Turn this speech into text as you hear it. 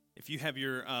If you have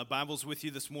your Bibles with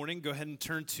you this morning, go ahead and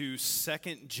turn to 2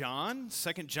 John.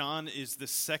 2 John is the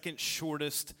second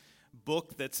shortest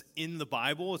book that's in the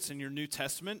Bible. It's in your New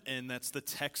Testament, and that's the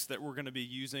text that we're going to be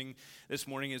using this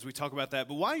morning as we talk about that.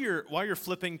 But while you're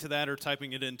flipping to that or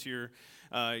typing it into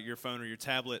your phone or your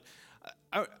tablet,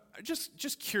 I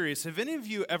just curious, have any of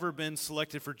you ever been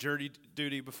selected for jury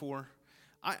duty before?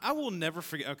 I will never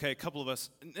forget. Okay, a couple of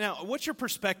us. Now, what's your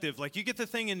perspective? Like, you get the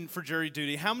thing in for jury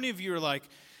duty. How many of you are like,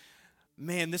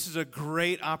 man, this is a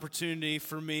great opportunity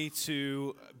for me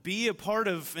to be a part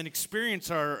of and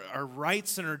experience our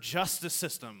rights and our justice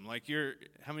system? Like,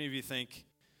 how many of you think,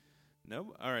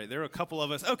 no? All right, there are a couple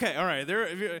of us. Okay, all right, there are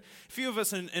a few of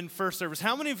us in first service.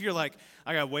 How many of you are like,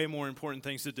 I got way more important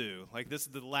things to do? Like, this is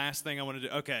the last thing I want to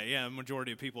do. Okay, yeah,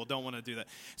 majority of people don't want to do that.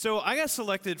 So I got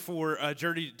selected for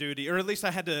jury duty, or at least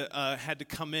I had to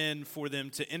come in for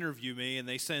them to interview me, and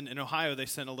in Ohio, they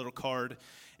sent a little card,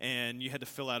 and you had to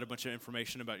fill out a bunch of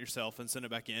information about yourself and send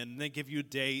it back in, and they give you a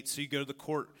date, so you go to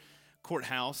the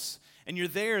courthouse, and you're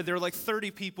there. There were like 30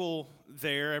 people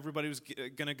there. Everybody was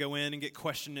going to go in and get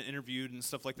questioned and interviewed and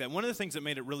stuff like that. One of the things that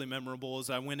made it really memorable is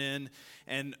I went in,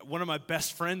 and one of my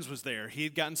best friends was there. He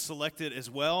had gotten selected as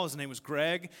well. His name was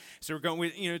Greg. So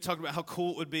we talked about how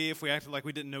cool it would be if we acted like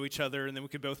we didn't know each other, and then we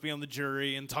could both be on the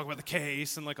jury and talk about the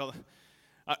case and like all.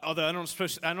 Although I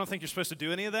don't think you're supposed to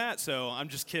do any of that, so I'm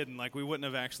just kidding. Like, we wouldn't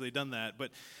have actually done that. But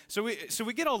so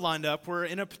we get all lined up. We're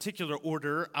in a particular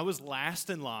order. I was last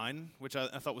in line, which I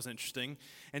thought was interesting.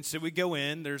 And so we go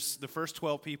in. There's the first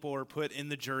 12 people are put in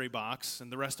the jury box,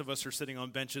 and the rest of us are sitting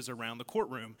on benches around the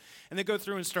courtroom. And they go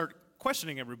through and start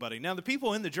questioning everybody. Now, the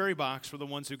people in the jury box were the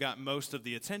ones who got most of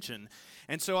the attention.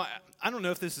 And so I don't know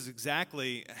if this is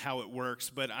exactly how it works,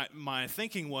 but my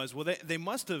thinking was, well, they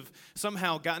must have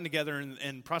somehow gotten together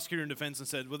and prosecutor and defense and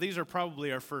said, well, these are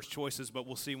probably our first choices, but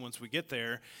we'll see once we get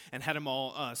there, and had them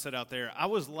all set out there. I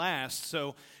was last,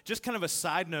 so just kind of a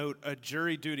side note, a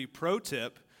jury duty pro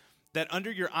tip, that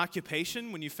under your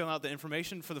occupation, when you fill out the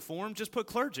information for the form, just put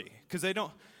clergy, because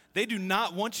they do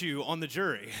not want you on the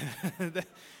jury.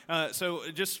 So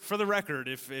just for the record,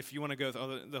 if you want to go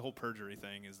through, the whole perjury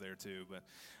thing is there too. But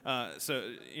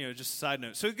just a side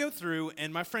note. So we go through,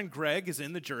 and my friend Greg is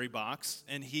in the jury box,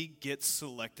 and he gets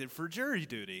selected for jury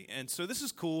duty. And so this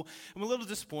is cool. I'm a little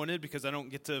disappointed because I don't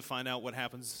get to find out what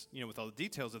happens, with all the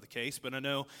details of the case. But I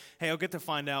know, hey, I'll get to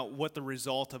find out what the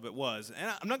result of it was.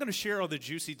 And I'm not going to share all the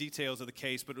juicy details of the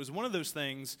case, but it was one of those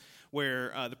things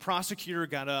where the prosecutor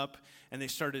got up and they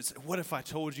started, what if I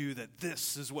told you that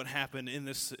this is what happened in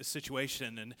this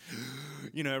situation? And,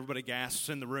 everybody gasps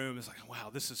in the room. It's like, wow,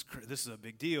 this is a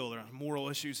big deal. There are moral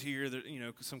issues here. There,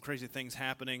 some crazy things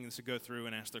happening. And so go through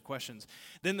and ask their questions.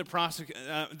 Then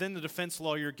the defense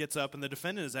lawyer gets up, and the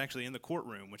defendant is actually in the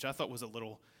courtroom, which I thought was a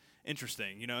little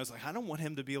interesting. I was like, I don't want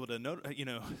him to be able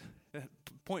to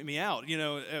point me out,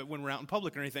 when we're out in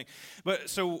public or anything. But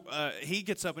so he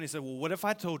gets up and he said, well, what if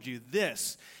I told you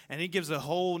this? And he gives a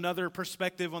whole nother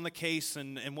perspective on the case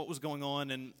and what was going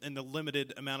on and the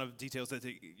limited amount of details that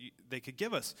they could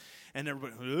give us. And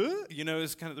everybody,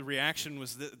 it's kind of the reaction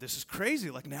was, this is crazy.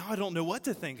 Like, now I don't know what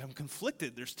to think. I'm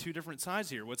conflicted. There's two different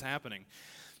sides here. What's happening?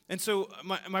 And so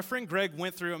my friend Greg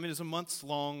went through, it was a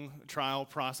months-long trial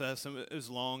process. It was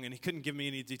long, and he couldn't give me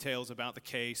any details about the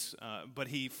case. But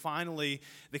the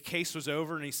case was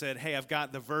over, and he said, hey, I've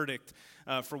got the verdict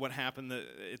for what happened.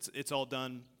 It's all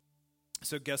done.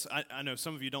 So I know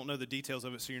some of you don't know the details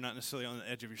of it, so you're not necessarily on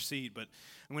the edge of your seat, but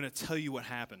I'm going to tell you what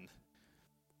happened.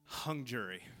 Hung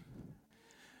jury.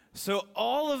 So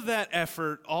all of that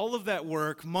effort, all of that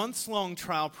work, months-long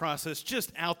trial process,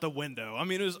 just out the window.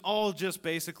 It was all just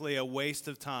basically a waste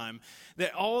of time.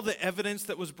 That all the evidence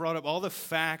that was brought up, all the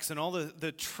facts and all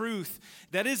the truth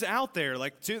that is out there.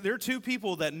 There are two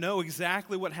people that know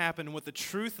exactly what happened and what the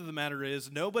truth of the matter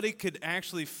is. Nobody could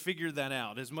actually figure that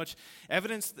out. As much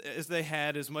evidence as they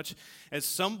had, as much as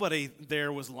somebody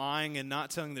there was lying and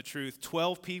not telling the truth,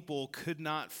 12 people could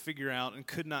not figure out and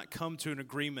could not come to an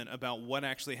agreement about what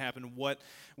actually happened, what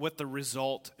the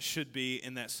result should be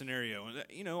in that scenario.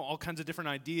 All kinds of different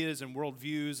ideas and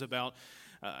worldviews about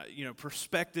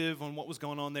perspective on what was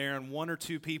going on there, and one or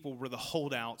two people were the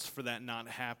holdouts for that not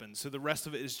to happen. So the rest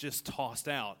of it is just tossed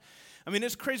out.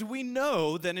 It's crazy. We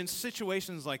know that in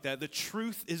situations like that, the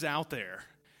truth is out there.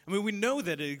 I mean, we know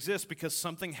that it exists because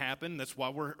something happened. That's why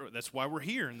we're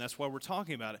here, and that's why we're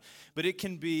talking about it. But it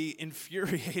can be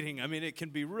infuriating. I mean, it can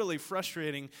be really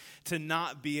frustrating to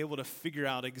not be able to figure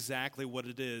out exactly what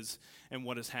it is and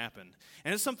what has happened.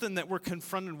 And it's something that we're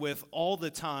confronted with all the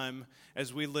time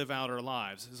as we live out our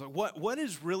lives. It's like, what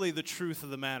is really the truth of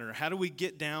the matter? How do we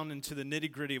get down into the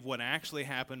nitty-gritty of what actually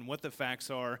happened, what the facts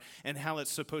are, and how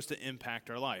it's supposed to impact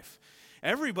our life?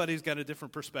 Everybody's got a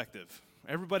different perspective.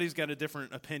 Everybody's got a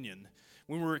different opinion.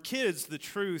 When we were kids, the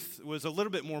truth was a little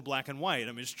bit more black and white.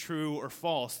 I mean, it's true or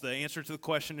false. The answer to the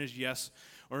question is yes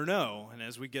or no. And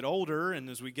as we get older and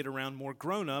as we get around more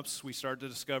grown-ups, we start to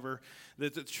discover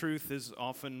that the truth is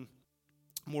often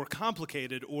more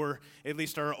complicated, or at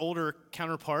least our older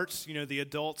counterparts, the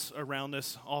adults around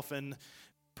us often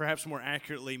perhaps more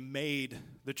accurately made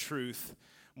the truth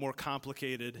more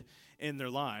complicated in their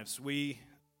lives. We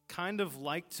kind of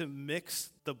like to mix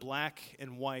the black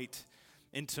and white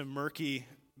into murky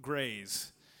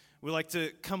grays. We like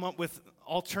to come up with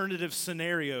alternative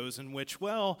scenarios in which,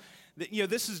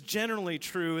 this is generally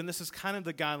true, and this is kind of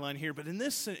the guideline here, but in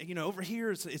this, over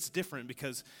here, it's different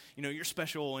because, you're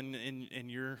special and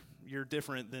you're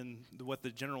different than what the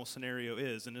general scenario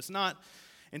is. And it's not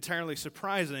entirely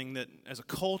surprising that as a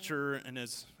culture and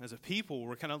as a people,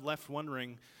 we're kind of left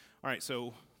wondering, all right,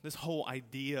 so this whole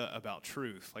idea about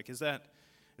truth, is that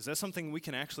something we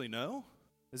can actually know?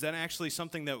 Is that actually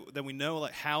something that we know,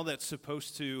 how that's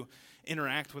supposed to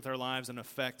interact with our lives and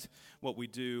affect what we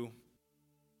do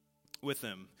with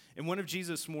them? In one of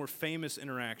Jesus' more famous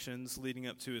interactions leading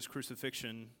up to his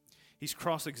crucifixion, he's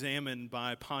cross-examined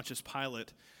by Pontius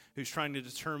Pilate, who's trying to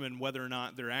determine whether or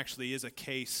not there actually is a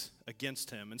case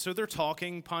against him. And so they're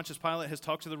talking. Pontius Pilate has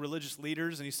talked to the religious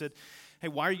leaders, and he said, hey,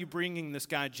 why are you bringing this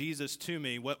guy Jesus to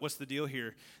me? What's the deal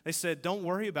here? They said, don't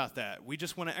worry about that. We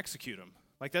just want to execute him.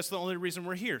 That's the only reason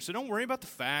we're here. So don't worry about the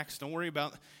facts. Don't worry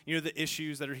about, the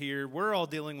issues that are here. We're all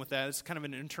dealing with that. It's kind of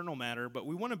an internal matter, but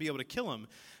we want to be able to kill him.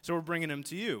 So we're bringing him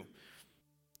to you.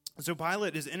 So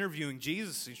Pilate is interviewing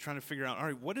Jesus. He's trying to figure out, all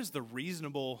right, what is the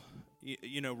reasonable,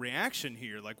 reaction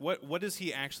here? What is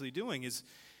he actually doing? Is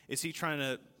he trying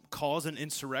to cause an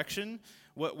insurrection?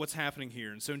 What's happening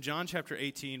here? And so in John chapter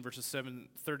 18, verses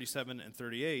 37 and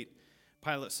 38,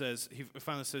 he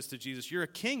finally says to Jesus, you're a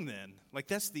king then.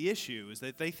 That's the issue, is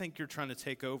that they think you're trying to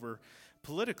take over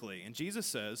politically. And Jesus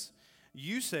says,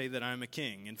 you say that I'm a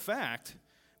king. In fact,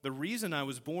 the reason I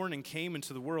was born and came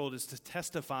into the world is to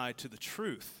testify to the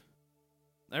truth.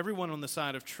 Everyone on the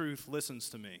side of truth listens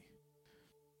to me.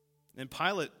 And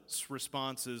Pilate's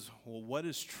response is, well, what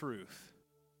is truth?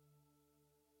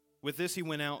 With this, he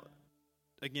went out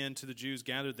again to the Jews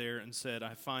gathered there and said,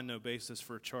 I find no basis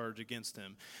for a charge against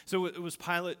him. So it was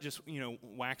Pilate just,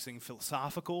 waxing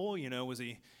philosophical? Was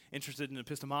he interested in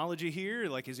epistemology here?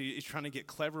 Is he trying to get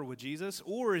clever with Jesus?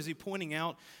 Or is he pointing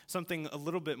out something a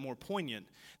little bit more poignant?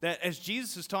 That as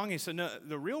Jesus is talking, he said, no,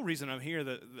 the real reason I'm here,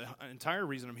 the entire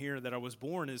reason I'm here, that I was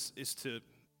born is to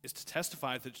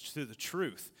testify to the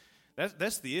truth.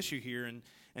 That's the issue here,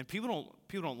 and people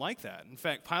don't like that. In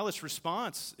fact, Pilate's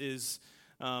response is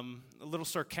a little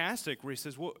sarcastic, where he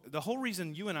says, well, the whole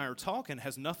reason you and I are talking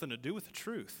has nothing to do with the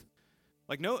truth.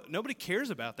 Nobody cares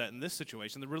about that in this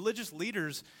situation. The religious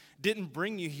leaders didn't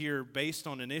bring you here based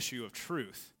on an issue of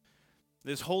truth.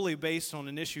 It's wholly based on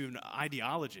an issue of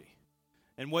ideology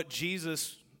and what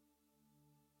Jesus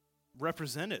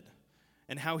represented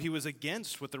and how he was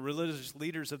against what the religious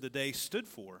leaders of the day stood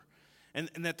for. And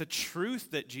that the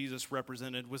truth that Jesus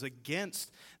represented was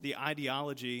against the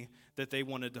ideology that they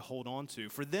wanted to hold on to.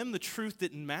 For them, the truth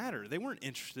didn't matter. They weren't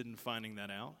interested in finding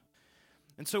that out.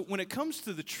 And so when it comes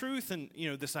to the truth and,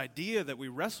 this idea that we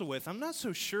wrestle with, I'm not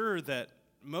so sure that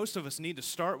most of us need to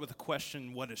start with the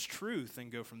question, what is truth, and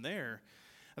go from there.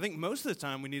 I think most of the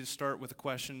time we need to start with the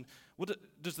question,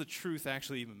 does the truth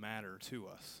actually even matter to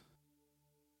us?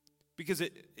 Because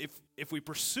if we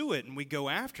pursue it and we go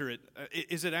after it,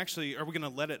 are we going to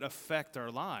let it affect our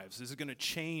lives? Is it going to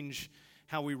change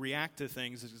how we react to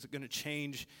things? Is it going to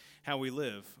change how we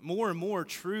live? More and more,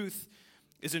 truth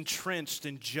is entrenched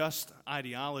in just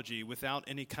ideology without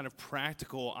any kind of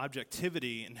practical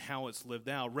objectivity in how it's lived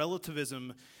out.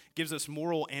 Relativism gives us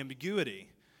moral ambiguity.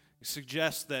 It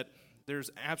suggests that there's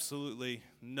absolutely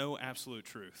no absolute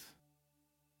truth,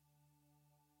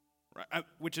 right?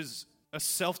 Which is a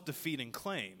self-defeating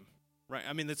claim, right?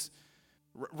 I mean,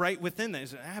 Right within that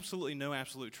is absolutely no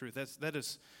absolute truth. That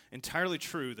is entirely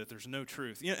true, that there's no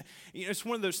truth. It's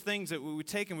one of those things that we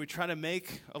take and we try to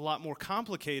make a lot more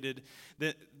complicated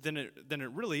than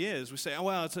it really is. We say, oh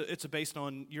well, it's based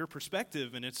on your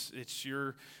perspective, and it's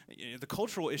your the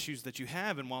cultural issues that you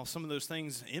have. And while some of those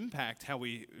things impact how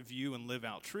we view and live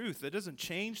out truth, that doesn't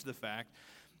change the fact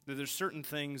that there's certain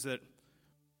things that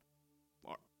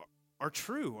are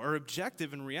true, are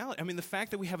objective in reality. I mean, the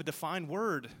fact that we have a defined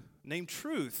word named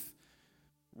truth,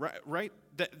 right?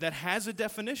 That has a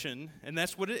definition, and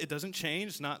that's what it doesn't change.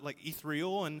 It's not like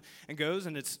ethereal and goes,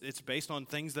 and it's based on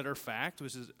things that are fact,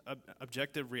 which is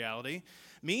objective reality,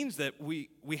 means that we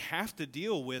have to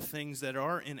deal with things that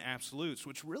are in absolutes.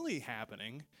 What's really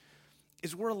happening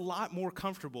is we're a lot more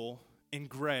comfortable in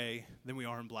gray than we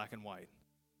are in black and white.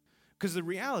 Because the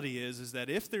reality is that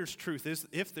if there's truth,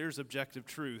 if there's objective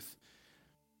truth,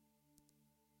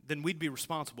 then we'd be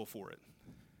responsible for it.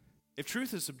 If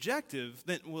truth is subjective,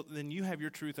 then you have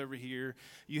your truth over here,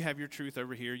 you have your truth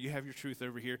over here, you have your truth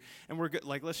over here, and we're good,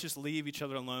 like, let's just leave each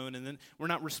other alone, and then we're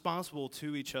not responsible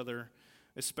to each other,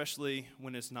 especially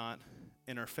when it's not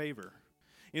in our favor.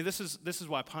 This is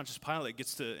why Pontius Pilate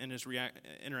gets to, in his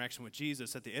interaction with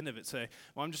Jesus, at the end of it, say,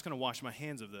 well, I'm just going to wash my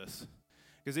hands of this.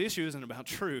 Because the issue isn't about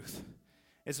truth.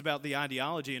 It's about the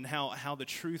ideology and how the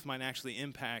truth might actually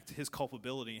impact his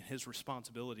culpability and his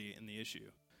responsibility in the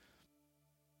issue.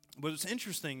 But what's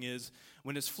interesting is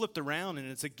when it's flipped around and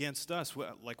it's against us,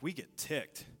 we get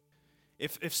ticked.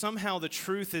 If somehow the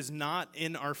truth is not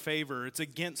in our favor, it's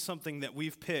against something that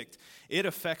we've picked, it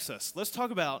affects us. Let's talk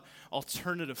about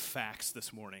alternative facts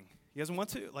this morning. You guys want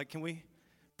to? Can we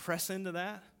press into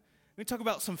that? Can we talk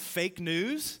about some fake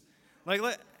news?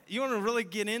 You want to really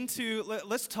get into,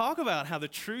 let's talk about how the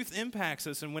truth impacts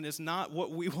us and when it's not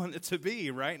what we want it to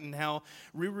be, right? And how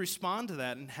we respond to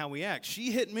that and how we act.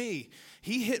 She hit me.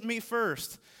 He hit me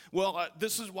first. Well,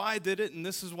 this is why I did it, and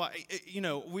this is why,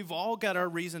 we've all got our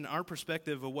reason, our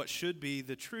perspective of what should be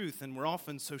the truth, and we're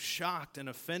often so shocked and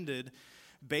offended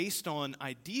based on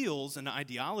ideals and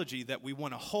ideology that we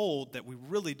want to hold that we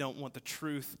really don't want the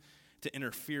truth to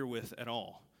interfere with at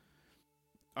all.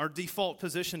 Our default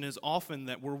position is often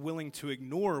that we're willing to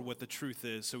ignore what the truth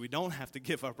is so we don't have to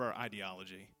give up our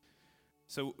ideology.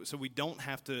 So we don't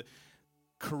have to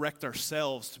correct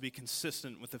ourselves to be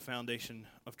consistent with the foundation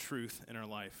of truth in our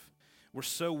life. We're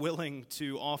so willing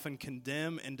to often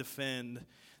condemn and defend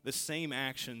the same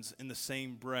actions in the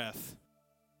same breath,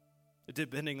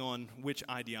 depending on which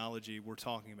ideology we're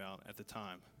talking about at the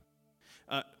time.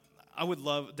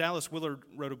 Dallas Willard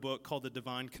wrote a book called The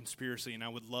Divine Conspiracy, and I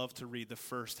would love to read the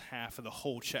first half of the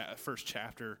whole first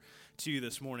chapter to you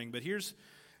this morning. But here's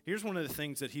one of the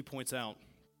things that he points out.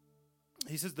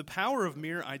 He says, the power of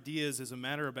mere ideas is a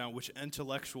matter about which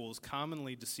intellectuals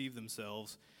commonly deceive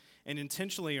themselves, and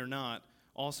intentionally or not,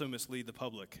 also mislead the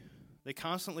public. They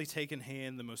constantly take in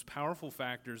hand the most powerful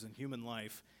factors in human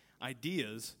life,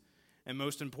 ideas, and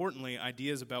most importantly,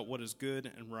 ideas about what is good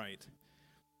and right.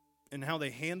 And how they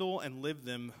handle and live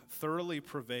them thoroughly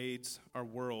pervades our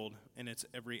world in its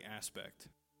every aspect.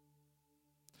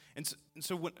 And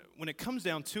so when it comes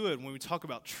down to it, when we talk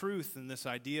about truth and this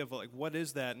idea of what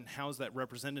is that and how is that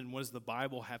represented and what does the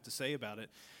Bible have to say about it,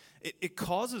 it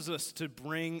causes us to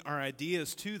bring our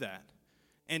ideas to that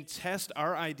and test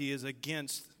our ideas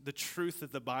against the truth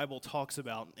that the Bible talks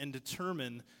about and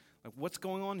determine what's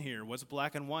going on here, what's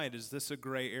black and white, is this a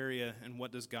gray area, and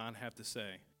what does God have to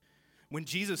say? When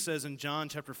Jesus says in John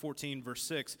chapter 14, verse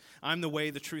 6, I'm the way,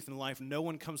 the truth, and the life, no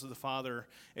one comes to the Father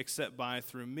except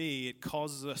through me, it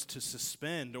causes us to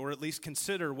suspend or at least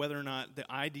consider whether or not the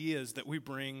ideas that we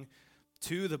bring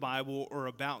to the Bible or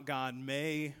about God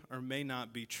may or may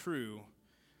not be true.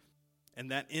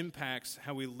 And that impacts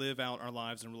how we live out our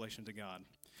lives in relation to God.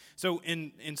 So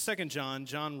in 2 John,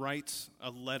 John writes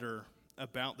a letter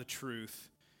about the truth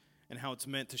and how it's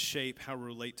meant to shape how we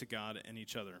relate to God and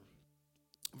each other.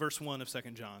 Verse 1 of 2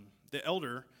 John, the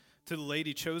elder to the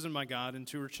lady chosen by God and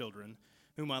to her children,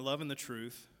 whom I love in the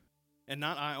truth, and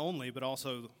not I only, but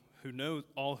also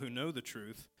all who know the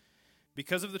truth,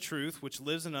 because of the truth which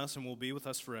lives in us and will be with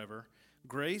us forever,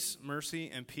 grace,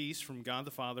 mercy, and peace from God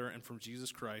the Father and from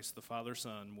Jesus Christ, the Father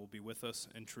Son, will be with us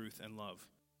in truth and love.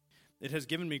 It has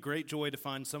given me great joy to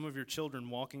find some of your children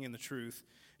walking in the truth,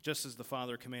 just as the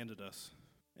Father commanded us.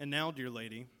 And now, dear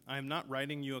lady, I am not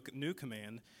writing you a new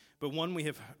command, but one we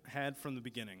have had from the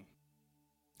beginning.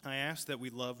 I ask that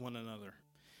we love one another.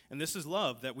 And this is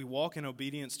love, that we walk in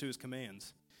obedience to his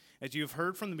commands. As you have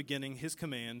heard from the beginning, his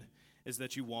command is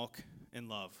that you walk in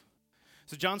love.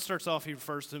 So John starts off, he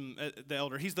refers to him, the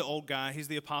elder. He's the old guy. He's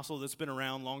the apostle that's been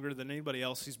around longer than anybody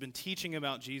else. He's been teaching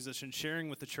about Jesus and sharing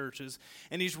with the churches.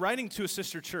 And he's writing to a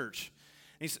sister church.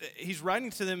 He's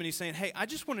writing to them and he's saying, hey, I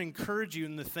just want to encourage you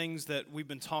in the things that we've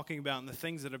been talking about and the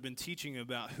things that I've been teaching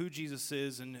about who Jesus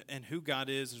is and who God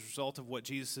is as a result of what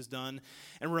Jesus has done.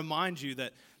 And remind you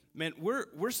that, man,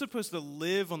 we're supposed to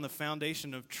live on the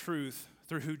foundation of truth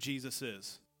through who Jesus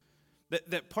is.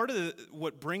 That part of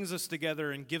what brings us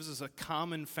together and gives us a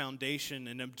common foundation,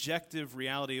 an objective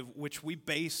reality of which we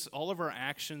base all of our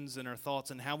actions and our thoughts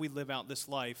and how we live out this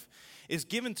life is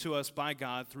given to us by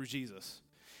God through Jesus.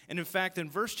 And in fact, in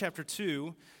verse chapter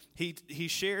 2, he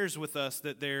shares with us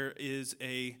that there is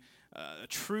a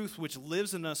truth which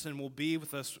lives in us and will be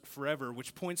with us forever,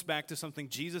 which points back to something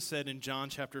Jesus said in John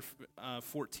chapter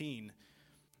 14.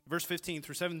 Verse 15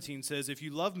 through 17 says, if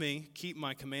you love me, keep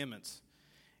my commandments.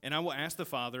 And I will ask the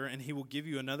Father, and he will give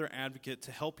you another advocate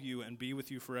to help you and be with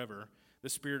you forever, the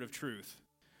Spirit of truth.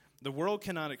 The world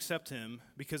cannot accept him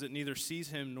because it neither sees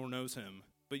him nor knows him.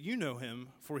 But you know him,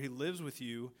 for he lives with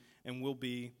you and will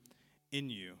be in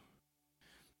you.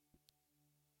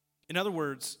 In other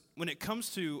words, when it comes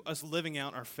to us living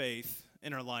out our faith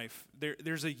in our life,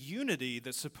 there's a unity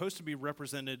that's supposed to be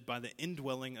represented by the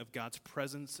indwelling of God's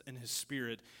presence and his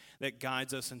Spirit that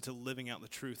guides us into living out the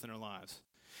truth in our lives.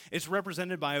 It's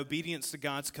represented by obedience to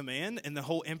God's command, and the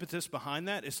whole impetus behind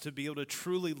that is to be able to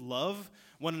truly love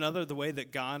one another the way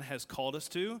that God has called us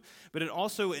to. But it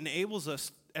also enables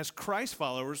us as Christ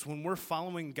followers, when we're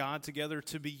following God together,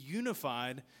 to be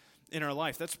unified in our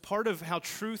life. That's part of how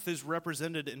truth is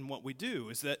represented in what we do,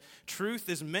 is that truth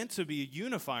is meant to be a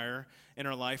unifier in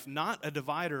our life, not a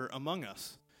divider among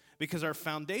us, because our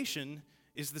foundation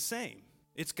is the same.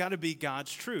 It's got to be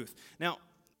God's truth. Now,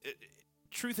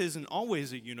 truth isn't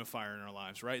always a unifier in our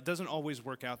lives, right? It doesn't always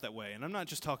work out that way. And I'm not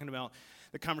just talking about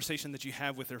the conversation that you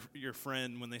have with your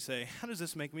friend when they say, how does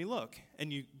this make me look?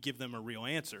 And you give them a real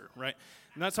answer, right?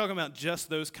 I'm not talking about just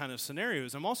those kind of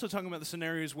scenarios. I'm also talking about the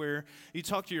scenarios where you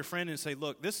talk to your friend and say,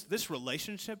 look, this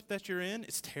relationship that you're in,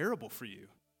 it's terrible for you.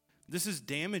 This is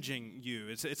damaging you.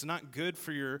 It's not good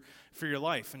for your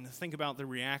life. And think about the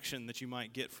reaction that you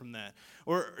might get from that.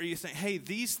 Or you think, hey,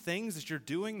 these things that you're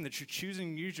doing, that you're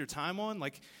choosing to use your time on,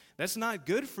 like, that's not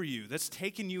good for you. That's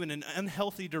taking you in an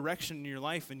unhealthy direction in your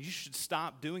life, and you should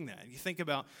stop doing that. You think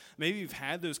about, maybe you've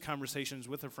had those conversations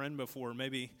with a friend before.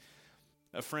 Maybe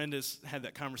a friend has had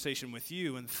that conversation with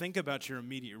you, and think about your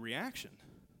immediate reaction.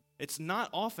 It's not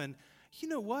often, you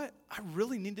know what? I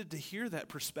really needed to hear that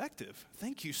perspective.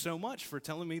 Thank you so much for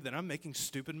telling me that I'm making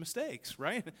stupid mistakes,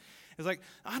 right? It's like,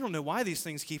 I don't know why these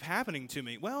things keep happening to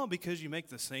me. Well, because you make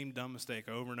the same dumb mistake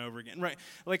over and over again, right?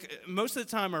 Like, most of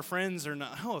the time our friends are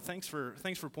not, oh, thanks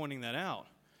for pointing that out.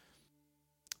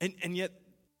 And yet,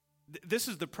 this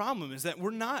is the problem, is that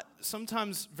we're not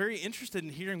sometimes very interested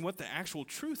in hearing what the actual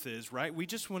truth is, right? We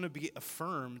just want to be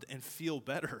affirmed and feel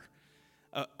better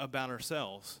about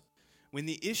ourselves. When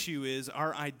the issue is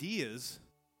our ideas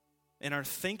and our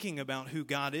thinking about who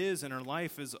God is in our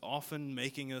life is often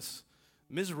making us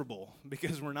miserable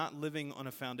because we're not living on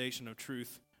a foundation of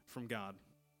truth from God.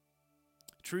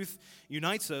 Truth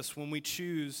unites us when we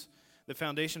choose the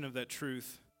foundation of that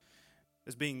truth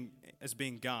as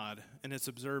being God, and it's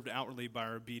observed outwardly by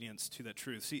our obedience to that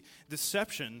truth. See,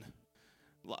 deception,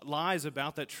 lies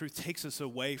about that truth, takes us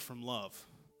away from love.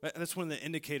 That's one of the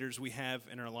indicators we have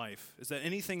in our life, is that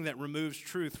anything that removes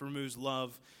truth removes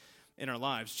love in our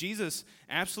lives. Jesus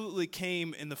absolutely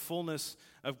came in the fullness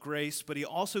of grace, but he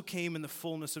also came in the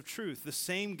fullness of truth. The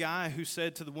same guy who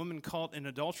said to the woman caught in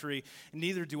adultery,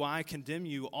 neither do I condemn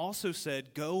you, also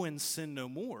said, go and sin no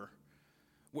more.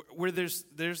 Where there's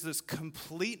this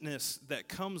completeness that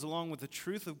comes along with the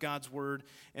truth of God's word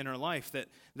in our life,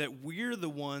 that we're the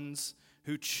ones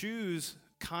who choose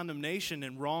condemnation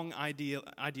and wrong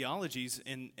ideologies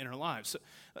in our lives. So,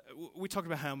 we talked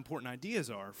about how important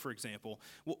ideas are, for example.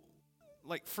 Well,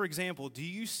 for example, do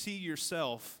you see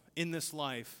yourself in this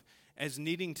life as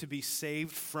needing to be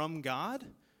saved from God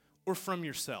or from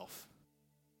yourself?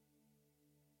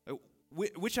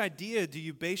 Which idea do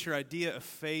you base your idea of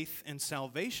faith and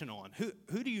salvation on?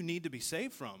 Who do you need to be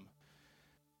saved from?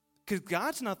 Because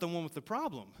God's not the one with the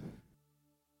problem.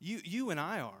 You and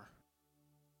I are.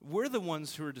 We're the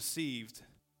ones who are deceived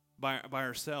by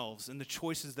ourselves and the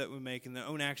choices that we make and the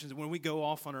own actions. When we go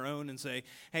off on our own and say,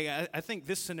 hey, I think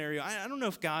this scenario, I don't know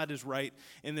if God is right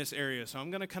in this area, so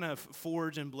I'm going to kind of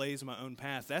forge and blaze my own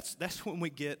path. That's when we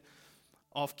get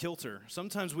off kilter.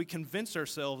 Sometimes we convince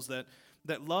ourselves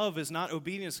that love is not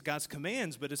obedience to God's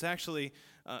commands, but it's actually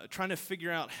trying to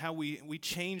figure out how we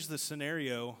change the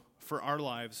scenario for our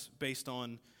lives based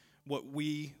on what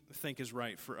we think is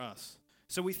right for us.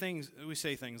 So we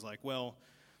say things like, well,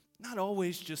 not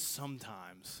always, just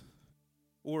sometimes.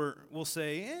 Or we'll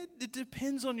say, it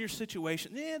depends on your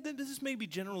situation. Yeah, this may be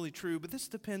generally true, but this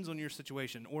depends on your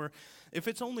situation. Or if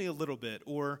it's only a little bit.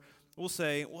 Or we'll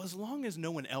say, well, as long as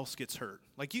no one else gets hurt.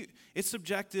 Like, it's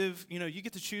subjective. You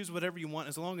get to choose whatever you want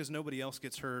as long as nobody else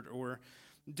gets hurt. Or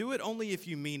do it only if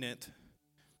you mean it.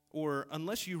 Or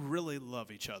unless you really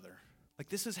love each other. Like,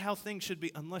 this is how things should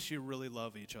be unless you really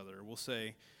love each other. We'll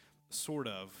say, sort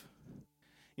of.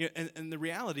 And the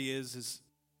reality is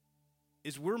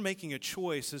we're making a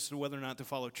choice as to whether or not to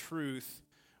follow truth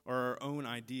or our own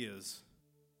ideas.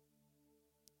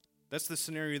 That's the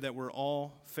scenario that we're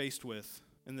all faced with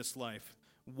in this life.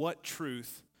 What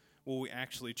truth will we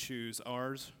actually choose,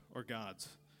 ours or God's?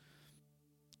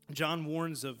 John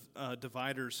warns of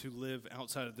dividers who live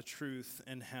outside of the truth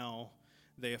and how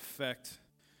they affect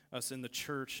us in the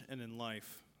church and in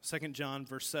life. 2 John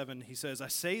verse 7, he says, I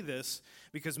say this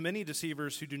because many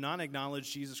deceivers who do not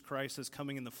acknowledge Jesus Christ as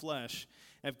coming in the flesh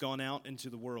have gone out into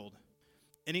the world.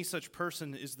 Any such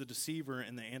person is the deceiver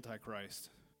and the Antichrist.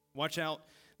 Watch out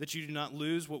that you do not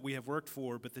lose what we have worked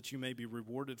for, but that you may be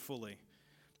rewarded fully.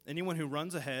 Anyone who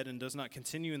runs ahead and does not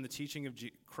continue in the teaching of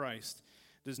Christ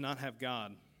does not have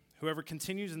God. Whoever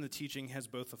continues in the teaching has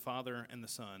both the Father and the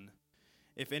Son.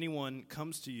 If anyone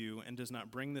comes to you and does not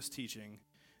bring this teaching,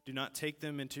 do not take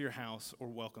them into your house or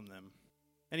welcome them.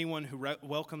 Anyone who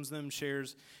welcomes them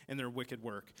shares in their wicked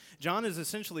work. John is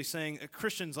essentially saying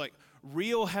Christians, like,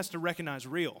 real has to recognize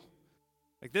real.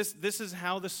 Like, this is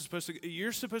how this is supposed to.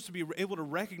 You're supposed to be able to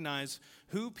recognize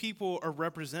who people are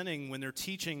representing when they're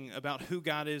teaching about who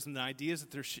God is and the ideas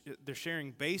that they're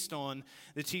sharing based on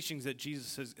the teachings that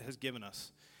Jesus has given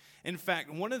us. In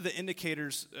fact, one of the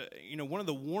indicators, one of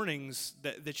the warnings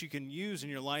that you can use in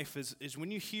your life is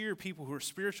when you hear people who are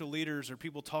spiritual leaders or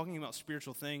people talking about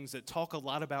spiritual things that talk a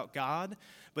lot about God,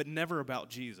 but never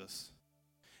about Jesus.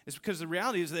 It's because the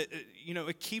reality is that,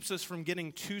 it keeps us from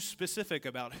getting too specific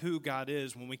about who God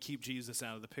is when we keep Jesus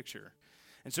out of the picture.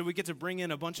 And so we get to bring in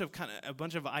a bunch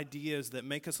of ideas that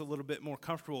make us a little bit more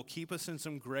comfortable, keep us in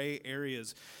some gray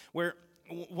areas where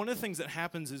one of the things that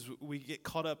happens is we get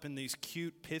caught up in these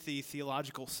cute, pithy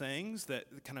theological sayings that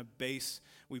kind of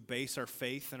we base our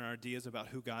faith and our ideas about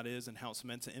who God is and how it's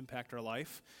meant to impact our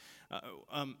life.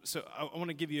 So I want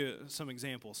to give you some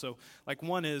examples. So, like,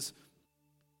 one is,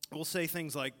 we'll say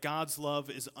things like, God's love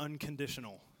is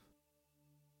unconditional.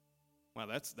 Wow,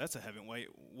 that's a heavy way.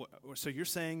 So you're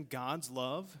saying God's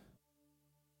love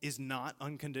is not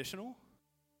unconditional?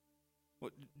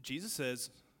 Well, Jesus says,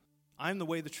 I am the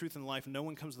way, the truth, and the life, and no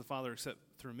one comes to the Father except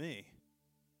through me.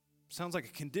 Sounds like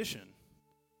a condition,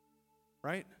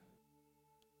 right?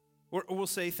 Or we'll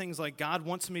say things like, God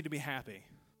wants me to be happy.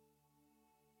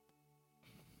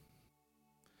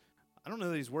 I don't know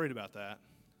that he's worried about that.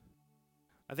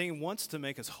 I think he wants to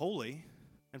make us holy,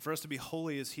 and for us to be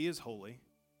holy as he is holy.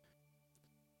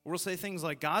 Or we'll say things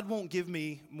like, God won't give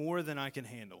me more than I can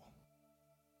handle.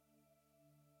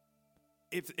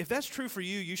 If that's true for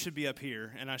you, you should be up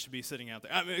here, and I should be sitting out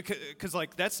there. I mean, because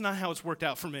that's not how it's worked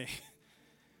out for me.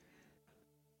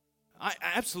 I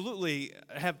absolutely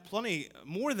have plenty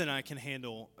more than I can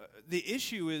handle. The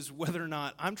issue is whether or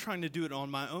not I'm trying to do it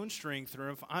on my own strength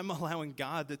or if I'm allowing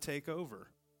God to take over.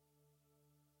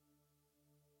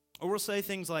 Or we'll say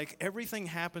things like, everything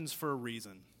happens for a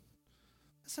reason.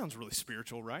 That sounds really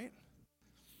spiritual, right?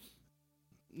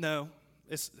 No,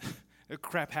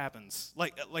 crap happens.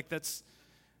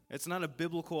 It's not a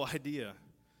biblical idea.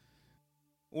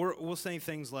 Or we'll say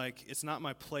things like, it's not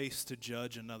my place to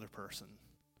judge another person.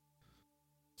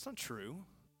 It's not true.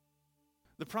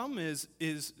 The problem is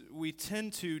we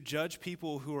tend to judge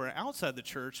people who are outside the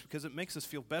church because it makes us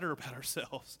feel better about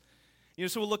ourselves.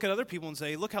 So we'll look at other people and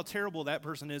say, look how terrible that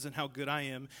person is and how good I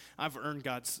am. I've earned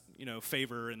God's,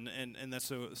 favor and that's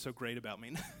so great about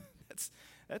me.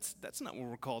 That's not what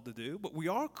we're called to do. But we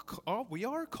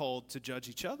are called to judge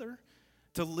each other,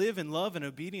 to live in love and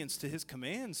obedience to his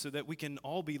commands so that we can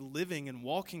all be living and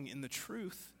walking in the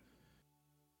truth.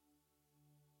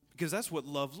 Because that's what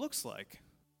love looks like.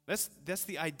 That's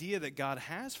the idea that God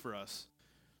has for us,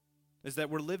 is that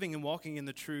we're living and walking in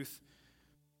the truth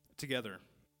together.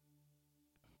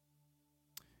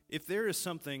 If there is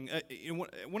something,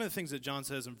 one of the things that John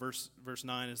says in verse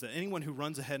 9 is that anyone who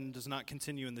runs ahead and does not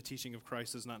continue in the teaching of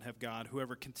Christ does not have God.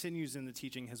 Whoever continues in the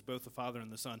teaching has both the Father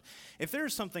and the Son. If there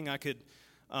is something I could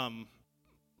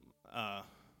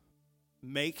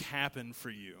make happen for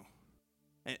you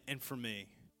and for me,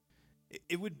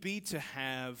 it would be to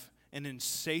have an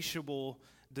insatiable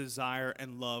desire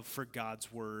and love for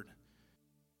God's word.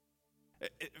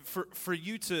 For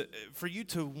you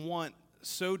to want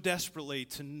so desperately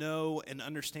to know and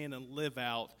understand and live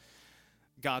out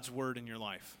God's word in your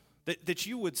life. That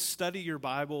you would study your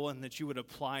Bible and that you would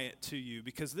apply it to you,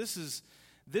 because this is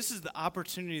the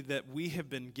opportunity that we have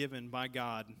been given by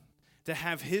God to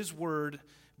have his word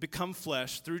become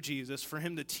flesh through Jesus, for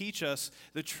him to teach us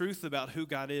the truth about who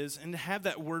God is, and to have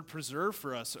that word preserved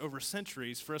for us over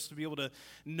centuries, for us to be able to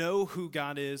know who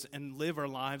God is and live our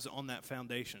lives on that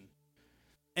foundation.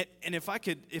 And if I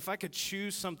could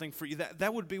choose something for you,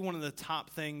 that would be one of the top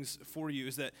things for you,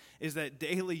 is that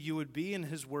daily you would be in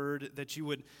his word, that you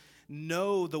would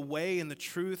know the way and the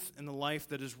truth and the life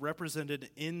that is represented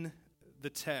in the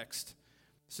text,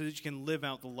 so that you can live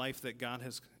out the life that God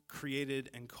has created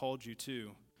and called you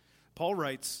to. Paul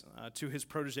writes to his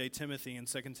protege Timothy in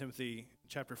 2 Timothy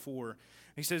chapter 4.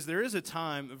 He says, there is a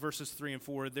time, verses 3 and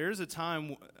 4, there is a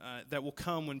time that will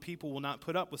come when people will not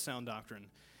put up with sound doctrine.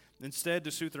 Instead,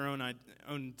 to suit their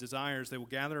own desires, they will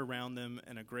gather around them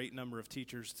and a great number of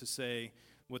teachers to say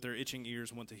what their itching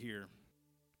ears want to hear.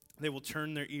 They will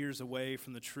turn their ears away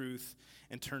from the truth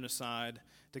and turn aside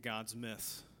to God's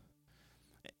myths.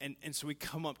 And so we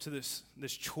come up to this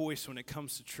choice when it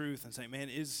comes to truth and say, man,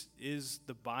 is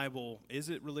the Bible, is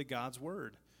it really God's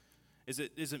word? Is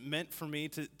it meant for me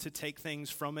to take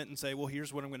things from it and say, well,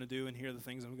 here's what I'm going to do and here are the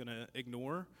things I'm going to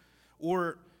ignore?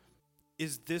 Or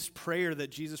is this prayer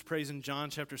that Jesus prays in John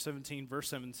chapter 17, verse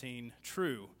 17,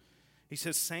 true? He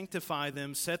says, sanctify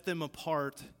them, set them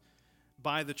apart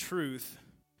by the truth.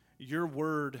 Your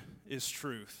word is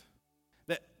truth.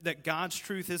 That God's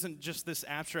truth isn't just this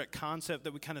abstract concept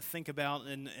that we kind of think about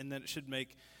and that it should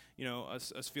make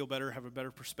us feel better, have a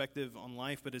better perspective on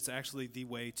life, but it's actually the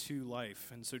way to life.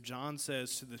 And so John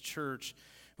says to the church,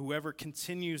 whoever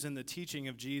continues in the teaching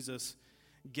of Jesus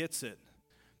gets it.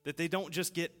 That they don't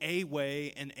just get a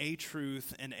way and a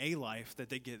truth and a life, that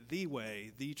they get the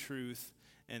way, the truth,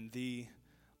 and the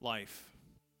life.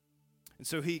 And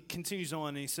so he continues on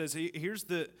and he says, here's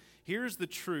the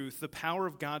truth, the power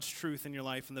of God's truth in your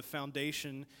life, and the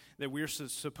foundation that we're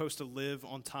supposed to live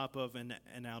on top of and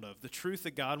out of. The truth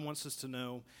that God wants us to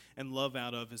know and love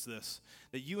out of is this,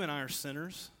 that you and I are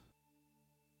sinners.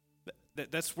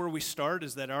 That's where we start,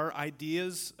 is that our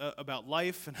ideas about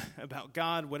life and about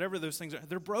God, whatever those things are,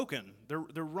 they're broken.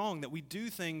 They're wrong, that we do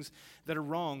things that are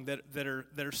wrong, that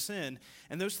are sin,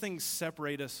 and those things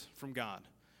separate us from God.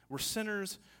 We're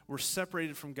sinners, we're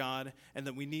separated from God, and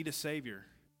that we need a Savior,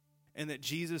 and that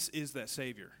Jesus is that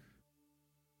Savior.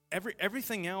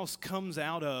 Everything else comes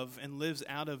out of and lives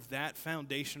out of that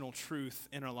foundational truth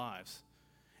in our lives,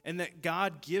 and that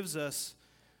God gives us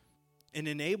and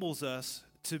enables us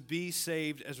to be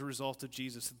saved as a result of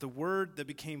Jesus. That the Word that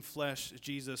became flesh,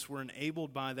 Jesus, we're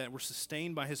enabled by that, we're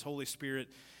sustained by His Holy Spirit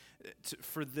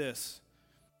for this.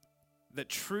 That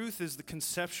truth is the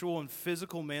conceptual and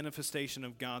physical manifestation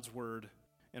of God's Word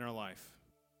in our life.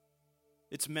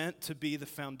 It's meant to be the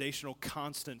foundational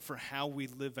constant for how we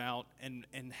live out and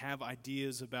have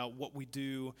ideas about what we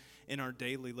do in our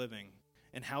daily living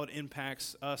and how it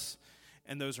impacts us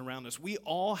and those around us. We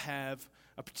all have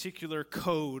a particular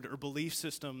code or belief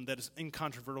system that is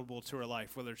incontrovertible to our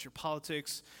life, whether it's your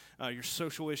politics, your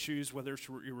social issues, whether it's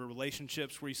your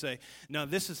relationships, where you say, no,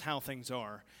 this is how things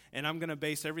are. And I'm going to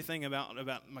base everything about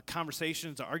my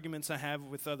conversations, the arguments I have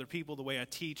with other people, the way I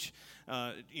teach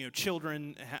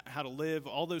children how to live,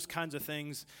 all those kinds of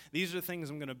things. These are the things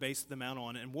I'm going to base them out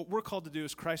on. And what we're called to do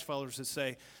as Christ followers is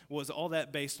say, was all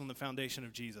that based on the foundation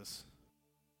of Jesus?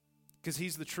 Because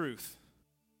He's the truth.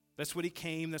 That's what He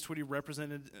came. That's what He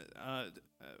represented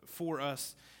for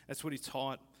us. That's what He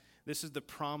taught. This is the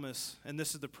promise, and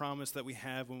this is the promise that we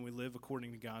have when we live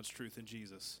according to God's truth in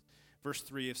Jesus. Verse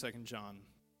 3 of 2 John.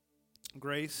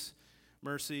 Grace,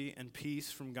 mercy, and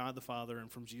peace from God the Father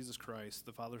and from Jesus Christ,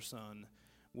 the Father's Son,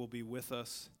 will be with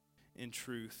us in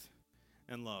truth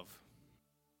and love.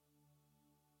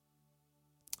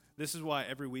 This is why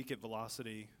every week at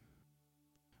Velocity,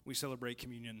 we celebrate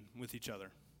communion with each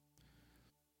other.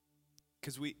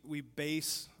 Because we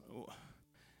base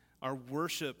our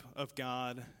worship of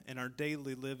God and our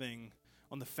daily living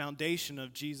on the foundation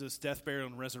of Jesus' death, burial,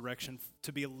 and resurrection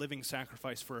to be a living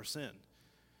sacrifice for our sin.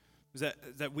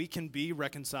 That we can be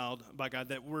reconciled by God,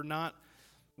 that we're not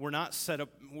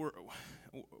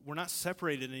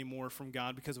separated anymore from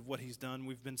God because of what He's done.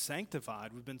 We've been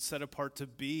sanctified. We've been set apart to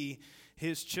be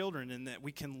His children, and that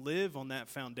we can live on that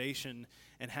foundation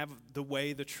and have the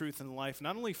way, the truth, and the life,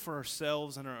 not only for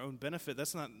ourselves and our own benefit.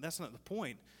 That's not the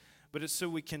point, but it's so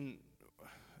we can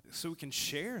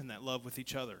share in that love with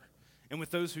each other and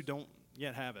with those who don't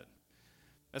yet have it.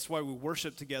 That's why we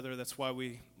worship together. That's why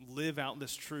we live out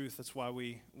this truth. That's why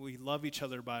we love each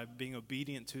other by being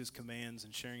obedient to his commands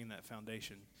and sharing in that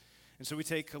foundation. And so we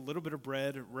take a little bit of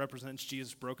bread that represents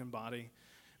Jesus' broken body.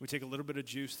 We take a little bit of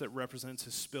juice that represents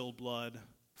his spilled blood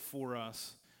for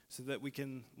us so that we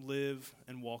can live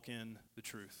and walk in the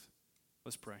truth.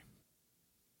 Let's pray.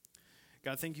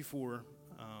 God, thank you for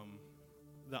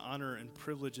the honor and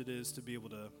privilege it is to be able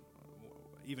to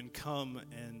even come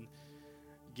and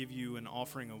give you an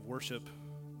offering of worship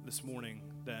this morning,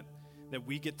 that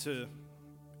we get to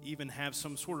even have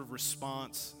some sort of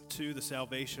response to the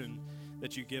salvation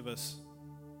that you give us,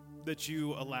 that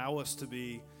you allow us to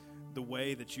be the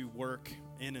way that you work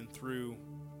in and through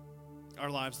our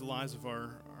lives, the lives of our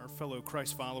fellow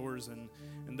Christ followers and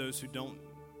those who don't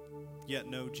yet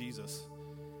know Jesus.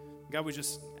 God, we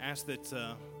just ask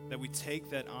that we take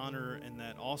that honor and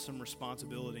that awesome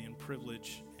responsibility and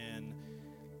privilege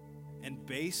and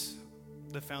base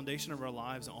the foundation of our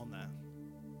lives on that.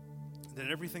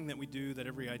 That everything that we do, that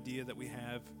every idea that we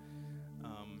have,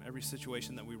 every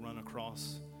situation that we run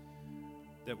across,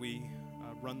 that we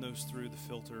run those through the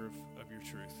filter of your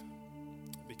truth.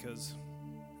 Because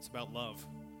it's about love.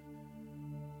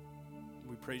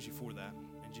 We praise you for that.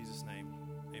 In Jesus' name,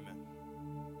 amen.